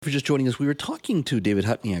For just joining us, we were talking to David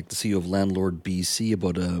Hutniak, the CEO of Landlord BC,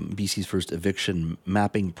 about BC's first eviction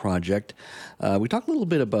mapping project. We talked a little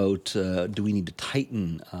bit about do we need to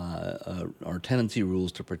tighten our tenancy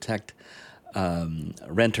rules to protect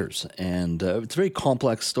renters, and it's a very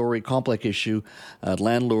complex story, complex issue.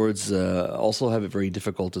 Landlords also have it very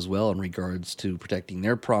difficult as well in regards to protecting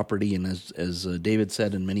their property, and as David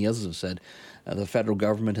said and many others have said, the federal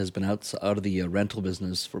government has been out of the rental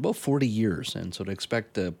business for about 40 years, and so to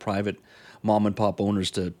expect private mom-and-pop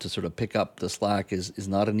owners to sort of pick up the slack is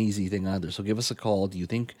not an easy thing either. So give us a call. Do you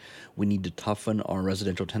think we need to toughen our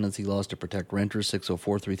residential tenancy laws to protect renters?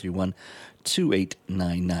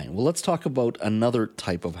 604-331-2899. Well, let's talk about another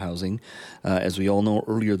type of housing. As we all know,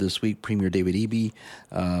 earlier this week, Premier David Eby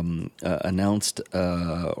announced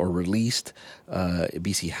or released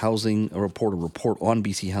BC Housing, a report on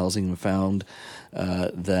BC Housing found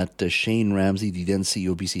that Shane Ramsey, the then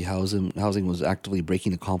CEO of BC Housing, was actively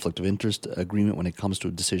breaking the conflict of interest agreement when it comes to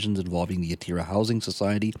decisions involving the Atira Housing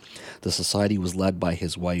Society. The society was led by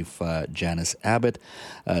his wife, Janice Abbott.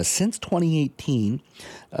 Since 2018,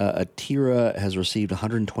 Atira has received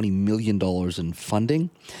 $120 million in funding,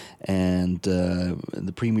 and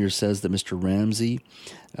the Premier says that Mr. Ramsey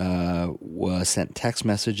sent text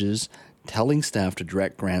messages telling staff to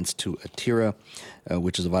direct grants to Atira,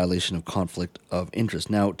 which is a violation of conflict of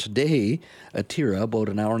interest. Now, today, Atira, about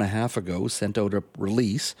an hour and a half ago, sent out a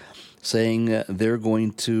release saying they're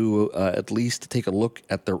going to at least take a look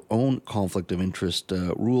at their own conflict of interest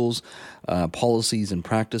rules, policies, and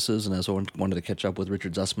practices. And I also wanted to catch up with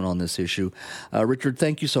Richard Zussman on this issue. Richard,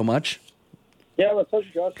 thank you so much. Yeah, my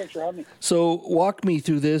pleasure, Josh. Thanks for having me. So walk me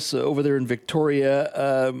through this over there in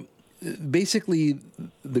Victoria. Basically,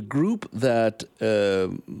 the group that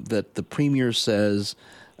the Premier says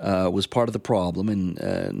was part of the problem, and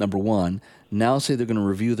number one, now say they're going to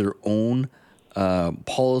review their own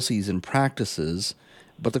policies and practices,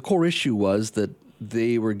 but the core issue was that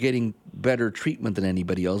they were getting better treatment than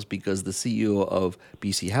anybody else because the CEO of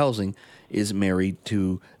BC Housing is married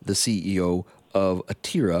to the CEO of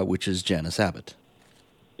Atira, which is Janice Abbott.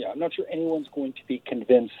 Yeah, I'm not sure anyone's going to be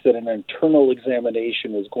convinced that an internal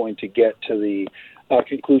examination is going to get to the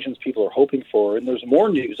conclusions people are hoping for. And there's more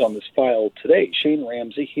news on this file today. Shane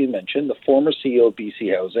Ramsey, he mentioned, the former CEO of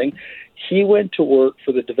BC Housing, he went to work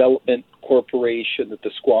for the development corporation that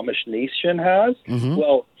the Squamish Nation has. Mm-hmm.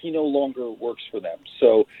 Well, he no longer works for them.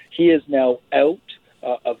 So he is now out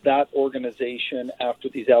of that organization after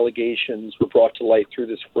these allegations were brought to light through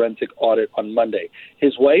this forensic audit on Monday.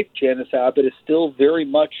 His wife, Janice Abbott, is still very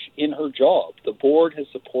much in her job. The board has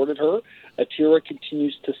supported her. Atira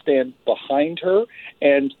continues to stand behind her.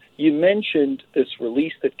 And you mentioned this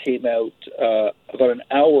release that came out about an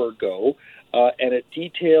hour ago, and it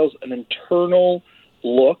details an internal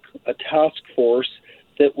look, a task force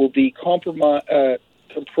that will be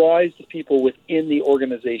comprised of people within the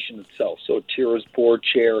organization itself. So Atira's board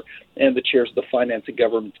chair and the chairs of the Finance and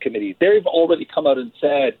Government Committee. They've already come out and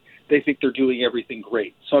said they think they're doing everything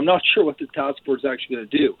great. So I'm not sure what the task force is actually going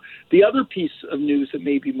to do. The other piece of news that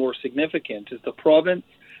may be more significant is the province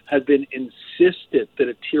has been insistent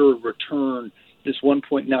that Atira return this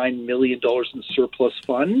 $1.9 million in surplus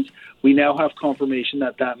funds. We now have confirmation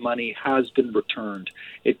that that money has been returned.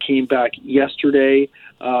 It came back yesterday,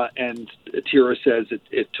 and Atira says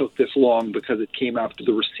it took this long because it came after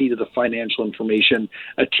the receipt of the financial information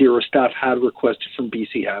Atira staff had requested from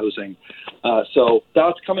BC Housing. So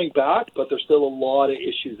that's coming back, but there's still a lot of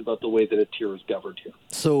issues about the way that Atira is governed here.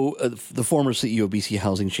 So the former CEO of BC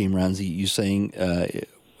Housing, Shane Ramsey, you saying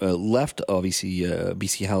left, obviously,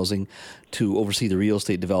 BC Housing to oversee the real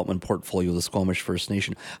estate development portfolio of the Squamish First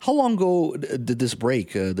Nation. How long ago did this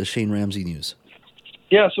break, the Shane Ramsey news?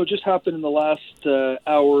 Yeah, so it just happened in the last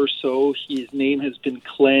hour or so. His name has been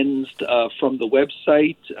cleansed from the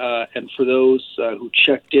website, and for those who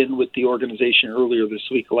checked in with the organization earlier this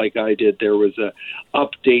week, like I did, there was an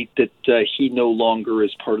update that he no longer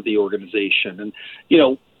is part of the organization. And, you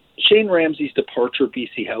know, Shane Ramsey's departure of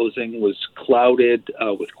BC Housing was clouded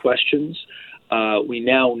with questions. We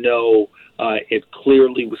now know it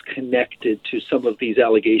clearly was connected to some of these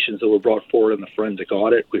allegations that were brought forward in the forensic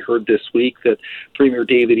audit. We heard this week that Premier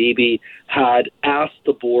David Eby had asked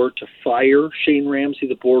the board to fire Shane Ramsey.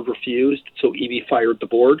 The board refused, so Eby fired the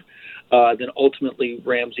board. Then ultimately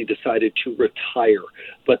Ramsey decided to retire.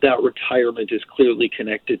 But that retirement is clearly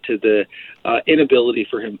connected to the inability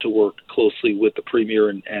for him to work closely with the Premier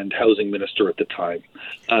and Housing Minister at the time.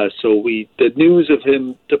 So the news of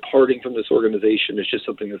him departing from this organization is just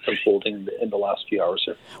something that's unfolding in the last few hours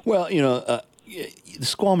here. Well, you know, the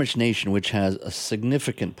Squamish Nation, which has a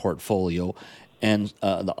significant portfolio, and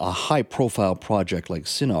a high-profile project like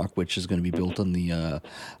Sinnock, which is going to be built on the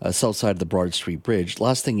south side of the Broad Street Bridge,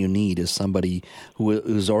 last thing you need is somebody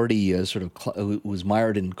who's already who's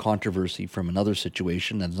mired in controversy from another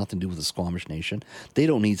situation that has nothing to do with the Squamish Nation. They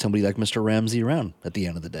don't need somebody like Mr. Ramsey around at the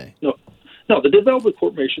end of the day. No, the Development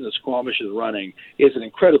Corporation that Squamish is running is an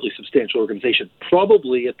incredibly substantial organization.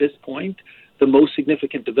 Probably at this point, the most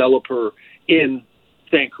significant developer in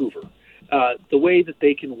Vancouver. The way that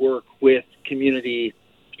they can work with community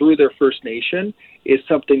through their First Nation is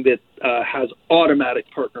something that has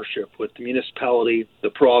automatic partnership with the municipality, the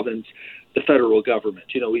province, the federal government.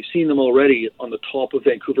 You know, we've seen them already on the top of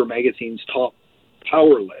Vancouver Magazine's top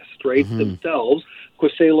power list, right? Themselves.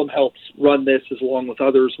 Salem helps run this along with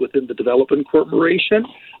others within the Development Corporation.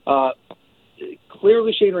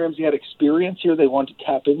 Clearly, Shane Ramsey had experience here they want to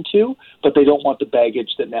tap into, but they don't want the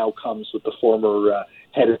baggage that now comes with the former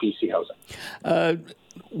head of BC Housing.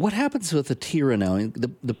 What happens with Atira now?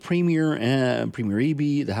 The Premier, Premier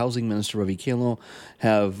Eby, the Housing Minister Ravi Kahlon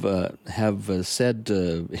have said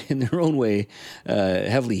in their own way,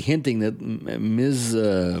 heavily hinting that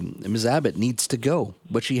Ms. Abbott needs to go,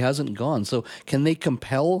 but she hasn't gone. So can they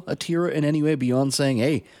compel Atira in any way beyond saying,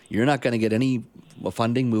 hey, you're not going to get any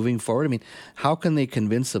funding moving forward? I mean, how can they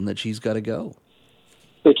convince them that she's got to go?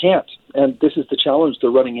 They can't, and this is the challenge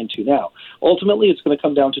they're running into now. Ultimately, it's going to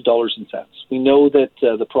come down to dollars and cents. We know that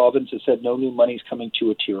the province has said no new money is coming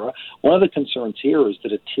to Atira. One of the concerns here is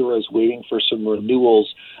that Atira is waiting for some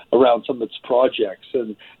renewals around some of its projects,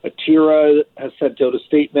 and Atira has sent out a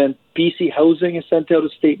statement. BC Housing has sent out a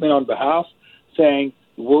statement on behalf saying,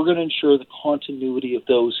 we're going to ensure the continuity of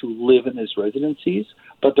those who live in these residencies,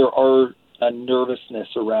 but there are a nervousness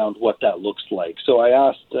around what that looks like. So I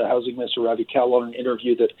asked Housing Minister Ravi Kahlon in an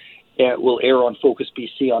interview that will air on Focus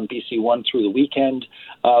BC on BC One through the weekend,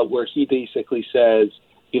 where he basically says,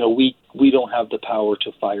 you know, we don't have the power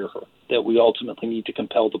to fire her, that we ultimately need to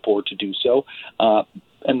compel the board to do so.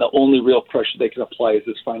 And the only real pressure they can apply is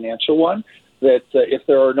this financial one, that if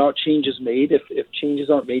there are not changes made, if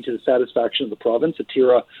changes aren't made to the satisfaction of the province,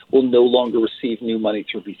 Atira will no longer receive new money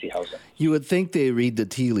through BC Housing. You would think they read the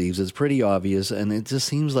tea leaves. It's pretty obvious, and it just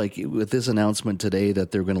seems like with this announcement today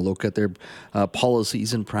that they're going to look at their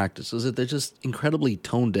policies and practices, that they're just incredibly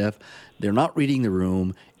tone deaf. They're not reading the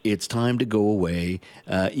room. It's time to go away.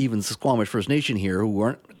 Even Squamish First Nation here, who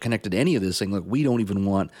aren't connected to any of this, saying, look, we don't even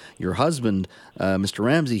want your husband, Mr.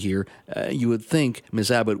 Ramsey here. You would think Ms.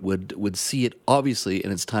 Abbott would see it, obviously,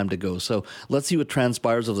 and it's time to go. So let's see what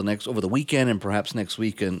transpires over the weekend and perhaps next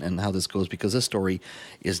week and how this goes, because this story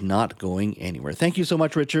is not going anywhere. Thank you so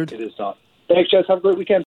much, Richard. It is not. Thanks, Jess. Have a great weekend.